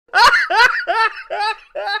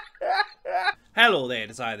Hello there,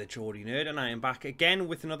 it is I, the Geordie Nerd, and I am back again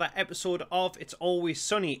with another episode of It's Always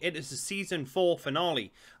Sunny. It is the Season 4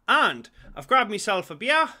 finale, and I've grabbed myself a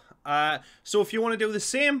beer, so if you want to do the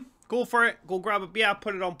same, go for it. Go grab a beer,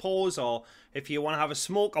 put it on pause, or if you want to have a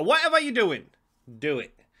smoke, or whatever you're doing, do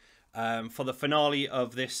it. For the finale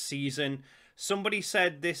of this season. Somebody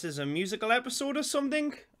said this is a musical episode or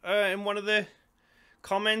something, in one of the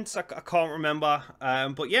comments. I can't remember,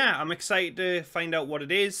 but yeah, I'm excited to find out what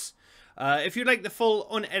it is. If you'd like the full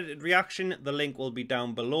unedited reaction, the link will be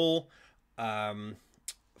down below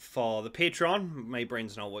for the Patreon. My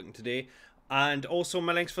brain's not working today. And also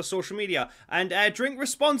my links for social media. And drink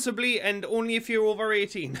responsibly and only if you're over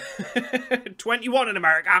 18. 21 in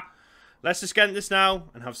America. Let's just get into this now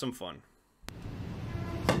and have some fun.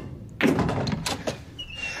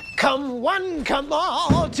 Come one, come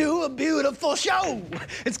all to a beautiful show.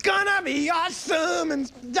 It's gonna be awesome and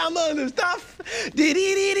some other stuff.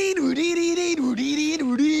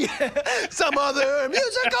 Some other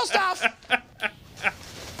musical stuff.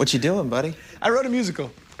 What you doing, buddy? I wrote a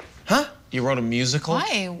musical. Huh? You wrote a musical?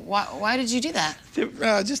 Why did you do that?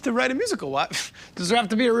 Just to write a musical. What? Does there have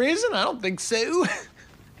to be a reason? I don't think so.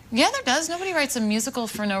 Yeah, there does. Nobody writes a musical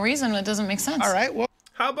for no reason. It doesn't make sense. All right, well.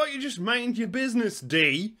 How about you just mind your business,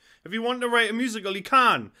 D? If you want to write a musical, you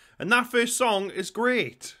can. And that first song is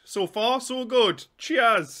great. So far, so good.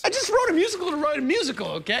 Cheers. I just wrote a musical to write a musical,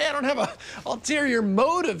 okay? I don't have a ulterior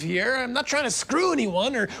motive here. I'm not trying to screw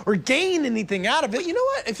anyone or gain anything out of it. You know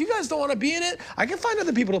what? If you guys don't want to be in it, I can find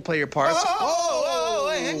other people to play your parts.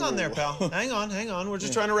 Hey, hang on there, pal. Hang on. We're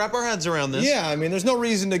just trying to wrap our heads around this. Yeah, I mean, there's no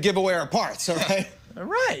reason to give away our parts, all right? All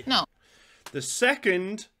right. No. The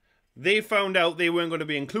second they found out they weren't going to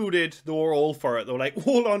be included, they were all for it. They were like,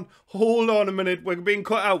 hold on a minute, we're being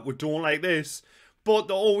cut out, we don't like this. But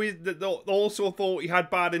they also thought he had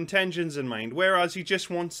bad intentions in mind, whereas he just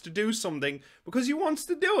wants to do something because he wants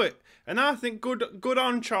to do it. And I think good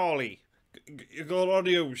on Charlie. Good on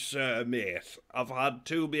you, sir, mate. I've had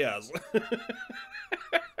 2 beers.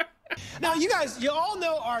 Now, you guys, you all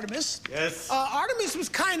know Artemis. Yes. Artemis was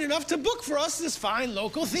kind enough to book for us this fine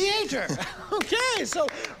local theater. Okay, so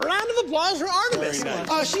round of applause for Artemis. Very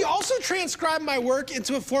nice. She also transcribed my work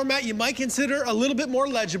into a format you might consider a little bit more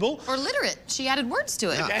legible. Or literate. She added words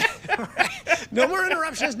to it. Okay, all right. No more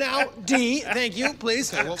interruptions now. D, thank you,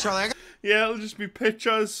 please. Well, Charlie, Yeah, it'll just be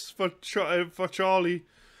pictures for Charlie.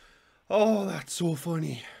 Oh, that's so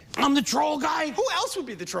funny. I'm the troll guy. Who else would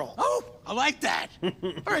be the troll? Oh, I like that. All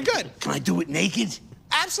right, good. Can I do it naked?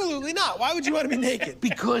 Absolutely not. Why would you want to be naked?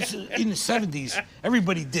 Because in the 70s,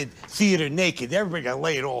 everybody did theater naked. Everybody got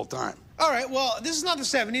laid all the time. All right, well, this is not the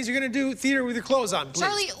 70s. You're going to do theater with your clothes on, please.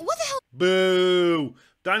 Charlie, what the hell? Boo!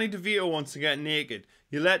 Danny DeVito wants to get naked.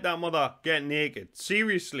 You let that mother get naked.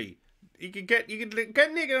 Seriously. You could get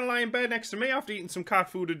naked and lie in bed next to me after eating some cat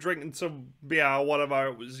food and drinking some beer or whatever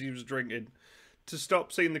it was he was drinking. To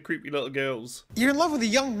stop seeing the creepy little girls. You're in love with a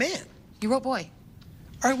young man. You wrote boy.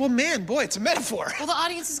 All right, well, man, boy, it's a metaphor. Well, the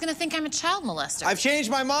audience is going to think I'm a child molester. I've changed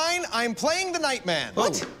my mind. I'm playing the Nightman.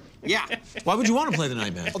 What? Yeah. why would you want to play the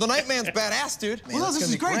Nightman? Well, the Nightman's badass, dude. Man, Well, that's this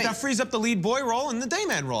gonna is be great. That frees up the lead boy role and the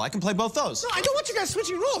dayman role. I can play both those. No, I don't want you guys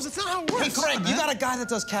switching roles. That's not how it works. Hey, Craig, you got a guy that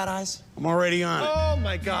does cat eyes? I'm already on it. Oh,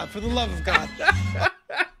 my God, for the love of God.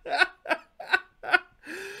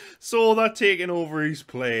 So they're taking over his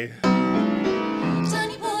play.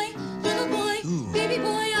 Tiny boy, little boy, baby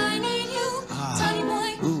boy, I need you. Tiny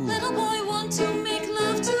boy, little boy, want to make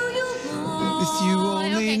love to you, boy. If you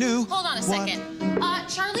only Okay, knew. hold on a second.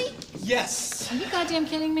 Charlie? Yes. Are you goddamn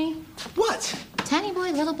kidding me? What? Tiny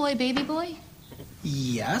boy, little boy, baby boy?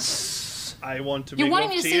 Yes. I want to You're make wanting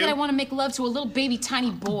love me to say you. that I want to make love to a little baby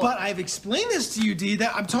tiny boy. But I've explained this to you, D,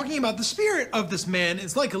 that I'm talking about the spirit of this man.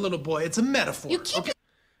 It's like a little boy. It's a metaphor. You keep it.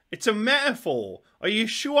 It's a metaphor. Are you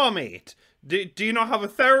sure, mate? Do you not have a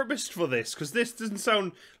therapist for this? Because this doesn't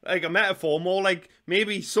sound like a metaphor, more like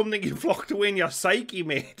maybe something you've locked away in your psyche,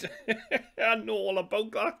 mate. I know all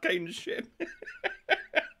about that kind of shit.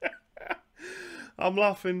 I'm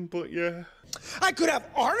laughing, but yeah. I could have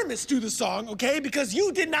Artemis do the song, okay, because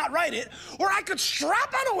you did not write it, or I could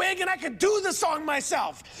strap on a wig and I could do the song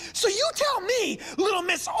myself. So you tell me, little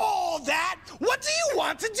miss all that, what do you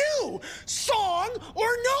want to do? Song or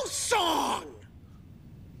no song?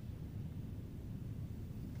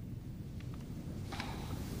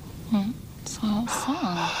 Song.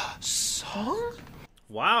 Song?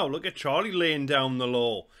 Wow, look at Charlie laying down the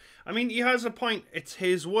law. I mean, he has a point. It's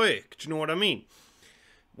his work. Do you know what I mean?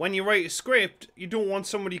 When you write a script, you don't want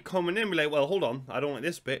somebody coming in and be like, well, hold on, I don't like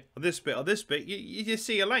this bit, or this bit, or this bit. You just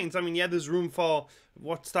see your lines. I mean, yeah, there's room for,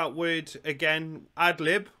 what's that word again?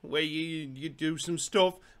 Ad-lib, where you do some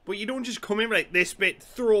stuff. But But you don't just come in like this bit,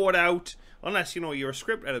 throw it out, unless, you know, you're a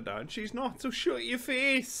script editor, and she's not, so shut your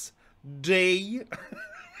face, D.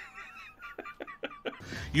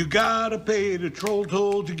 You gotta pay the troll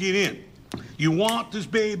toll to get in. You want this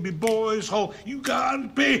baby boy's hole, you gotta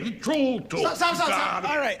pay the troll toll. Stop.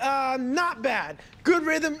 All right, not bad. Good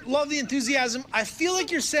rhythm, love the enthusiasm. I feel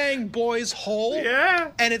like you're saying boy's hole.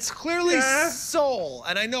 Yeah. And it's clearly soul.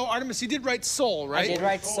 And I know, Artemis, you did write soul, right? I did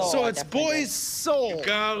write soul. So I it's definitely boy's soul. You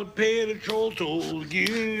gotta pay the troll toll to get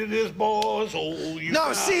into this boy's hole.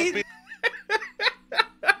 No, see?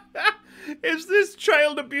 Is this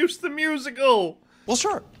Child Abuse the Musical? Well,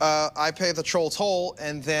 sure. I pay the troll toll,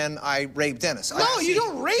 and then I rape Dennis. No, you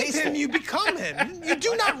don't rape him, you become him. You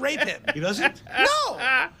do not rape him. He doesn't?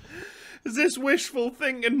 No! Is this wishful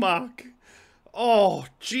thinking, Mark? Oh,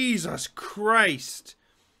 Jesus Christ.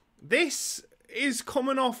 This is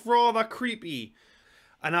coming off rather creepy.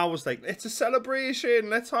 And I was like, it's a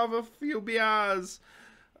celebration. Let's have a few beers.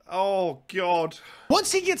 Oh, God.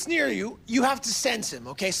 Once he gets near you, you have to sense him,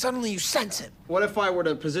 okay? Suddenly you sense him. What if I were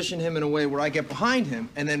to position him in a way where I get behind him,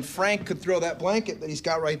 and then Frank could throw that blanket that he's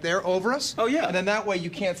got right there over us? Oh, yeah. And then that way you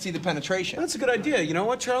can't see the penetration. That's a good idea. You know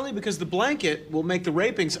what, Charlie? Because the blanket will make the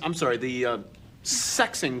the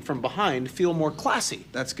sexing from behind feel more classy.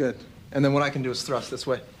 That's good. And then what I can do is thrust this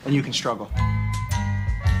way, and you can struggle.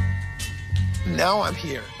 Now I'm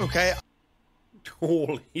here, okay?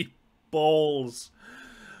 Holy balls.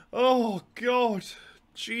 Oh, God.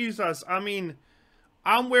 Jesus. I mean,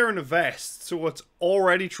 I'm wearing a vest, so it's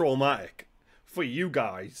already traumatic for you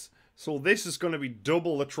guys. So this is going to be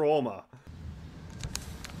double the trauma.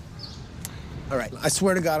 All right, I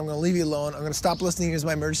swear to God, I'm going to leave you alone. I'm going to stop listening as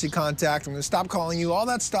my emergency contact. I'm going to stop calling you, all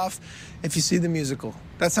that stuff, if you see the musical.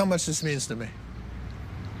 That's how much this means to me.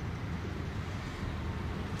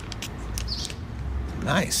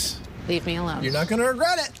 Nice. Leave me alone. You're not going to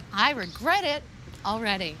regret it. I regret it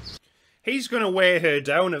already. He's going to wear her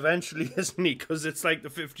down eventually, isn't he? Because it's like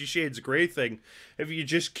the 50 Shades of Grey thing. If you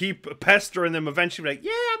just keep pestering them, eventually be like,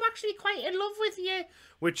 yeah, I'm actually quite in love with you.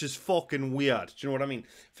 Which is fucking weird. Do you know what I mean?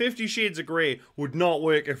 50 Shades of Grey would not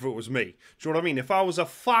work if it was me. Do you know what I mean? If I was a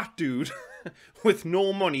fat dude with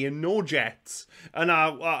no money and no jets, and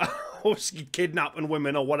I was kidnapping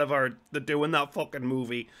women or whatever they do in that fucking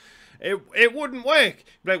movie, it wouldn't work.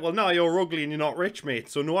 Be like, well, no, you're ugly and you're not rich, mate.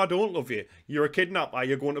 So no, I don't love you. You're a kidnapper.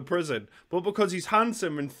 You're going to prison. But because he's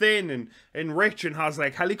handsome and thin and rich and has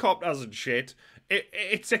like helicopters and shit,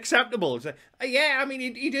 it's acceptable. It's like, yeah, I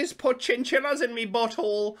mean, he does put chinchillas in me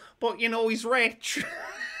butthole, but you know he's rich.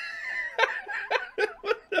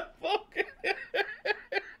 What the fuck?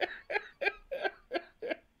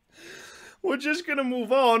 We're just gonna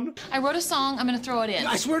move on. I wrote a song. I'm gonna throw it in.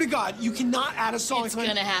 I swear to God, you cannot add a song. It's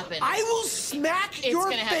gonna happen. I will smack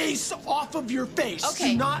your face off of your face.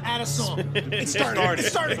 Okay. Do not add a song. It started. It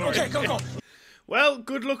started. Okay, go. Well,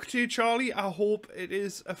 good luck to you, Charlie. I hope it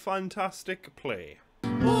is a fantastic play.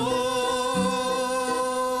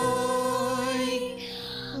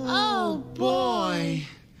 Oh, boy.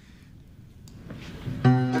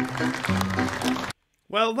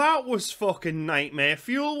 Well, that was fucking nightmare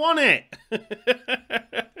fuel, wasn't it?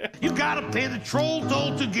 You gotta pay the troll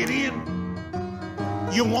toll to get in.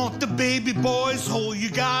 You want the baby boy's hole, you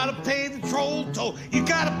gotta pay the troll toll. You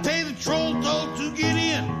gotta pay the troll toll to get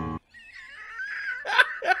in.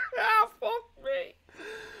 Fuck me.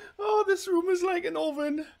 Oh, this room is like an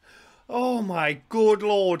oven. Oh my good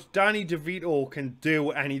lord. Danny DeVito can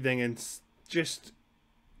do anything and just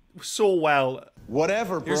so well.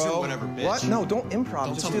 Whatever, bro. Here's your whatever, bitch. What? No, don't improv.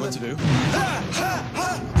 Don't Just tell me what to do.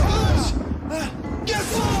 Get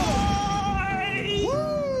fly!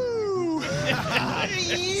 Woo! Yeah!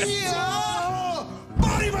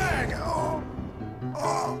 Body bag!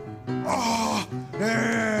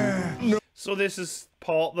 No. So this is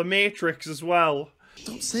part of the Matrix as well.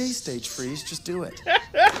 Don't say stage freeze. Just do it.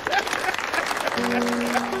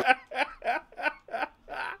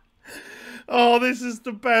 Oh, this is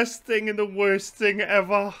the best thing and the worst thing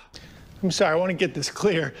ever. I'm sorry, I want to get this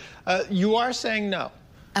clear. You are saying no.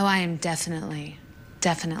 Oh, I am definitely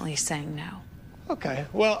saying no. Okay,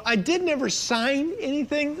 well, I did never sign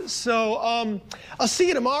anything, so I'll see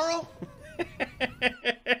you tomorrow.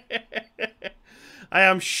 I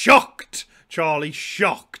am shocked, Charlie,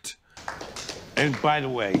 shocked. And by the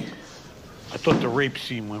way, I thought the rape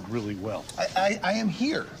scene went really well. I am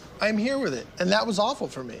here. I'm here with it, and that was awful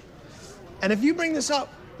for me. And if you bring this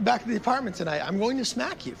up back to the apartment tonight, I'm going to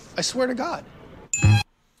smack you. I swear to God.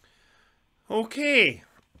 Okay.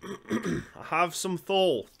 I have some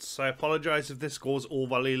thoughts. I apologize if this goes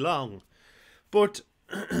overly long. But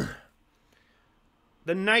the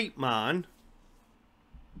Nightman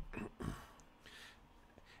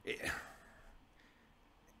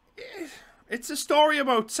It's a story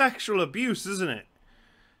about sexual abuse, isn't it?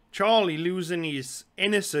 Charlie losing his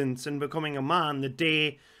innocence and becoming a man the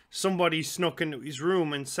day somebody snuck into his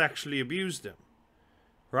room and sexually abused him.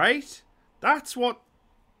 Right? That's what...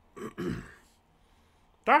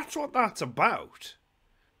 that's what that's about.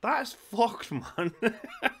 That is fucked, man.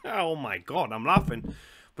 Oh my god, I'm laughing.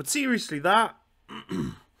 But seriously, that...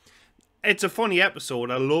 it's a funny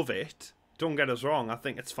episode. I love it. Don't get us wrong. I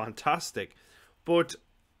think it's fantastic. But...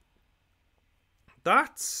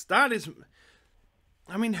 that is...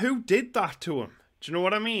 I mean, who did that to him? Do you know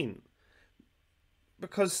what I mean?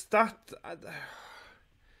 Because that...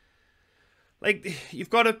 like, you've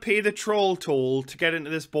got to pay the troll toll to get into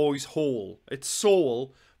this boy's hole. It's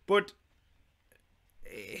soul, but...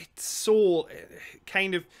 it's soul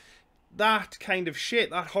kind of... that kind of shit,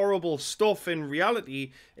 that horrible stuff in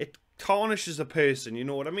reality, it tarnishes a person, you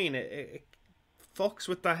know what I mean? It fucks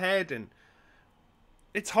with the head, and...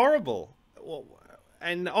 it's horrible.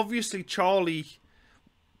 And obviously Charlie...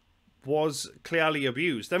 was clearly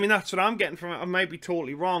abused. I mean, that's what I'm getting from it. I might be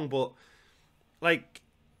totally wrong, but like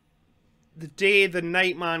the day the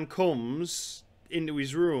Nightman comes into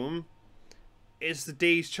his room is the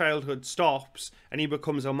day his childhood stops and he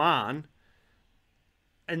becomes a man.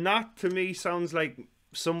 And that to me sounds like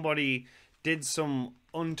somebody did some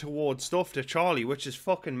untoward stuff to Charlie, which is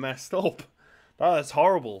fucking messed up. That is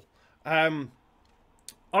horrible.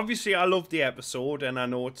 Obviously I loved the episode and I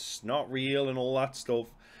know it's not real and all that stuff.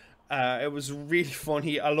 It was really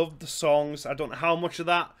funny. I loved the songs. I don't know how much of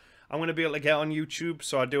that I'm going to be able to get on YouTube,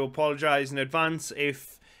 so I do apologise in advance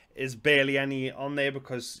if there's barely any on there,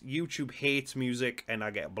 because YouTube hates music and I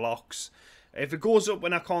get blocks. If it goes up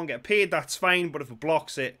when I can't get paid, that's fine, but if it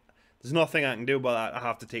blocks it, there's nothing I can do about that. I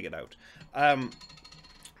have to take it out.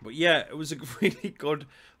 But yeah, it was a really good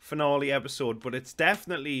finale episode, but it's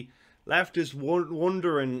definitely left us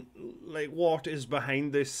wondering, like, what is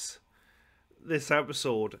behind this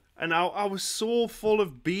episode. And I was so full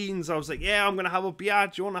of beans. I was like, yeah, I'm gonna have a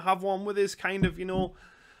Bjørn. Do you want to have one with this? Kind of, you know,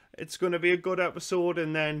 it's gonna be a good episode.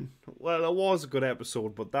 And then, well, it was a good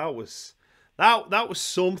episode, but that was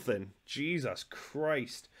something. Jesus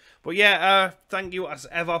Christ. But yeah, thank you as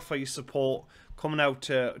ever for your support coming out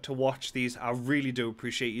to watch these. I really do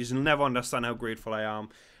appreciate you. You'll never understand how grateful I am.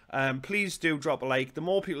 Please do drop a like. The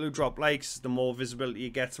more people who drop likes, the more visibility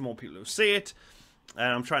you get, the more people who see it.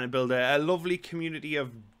 And I'm trying to build a lovely community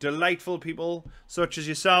of delightful people such as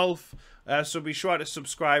yourself. So be sure to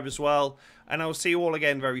subscribe as well. And I will see you all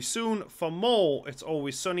again very soon for more It's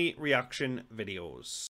Always Sunny reaction videos.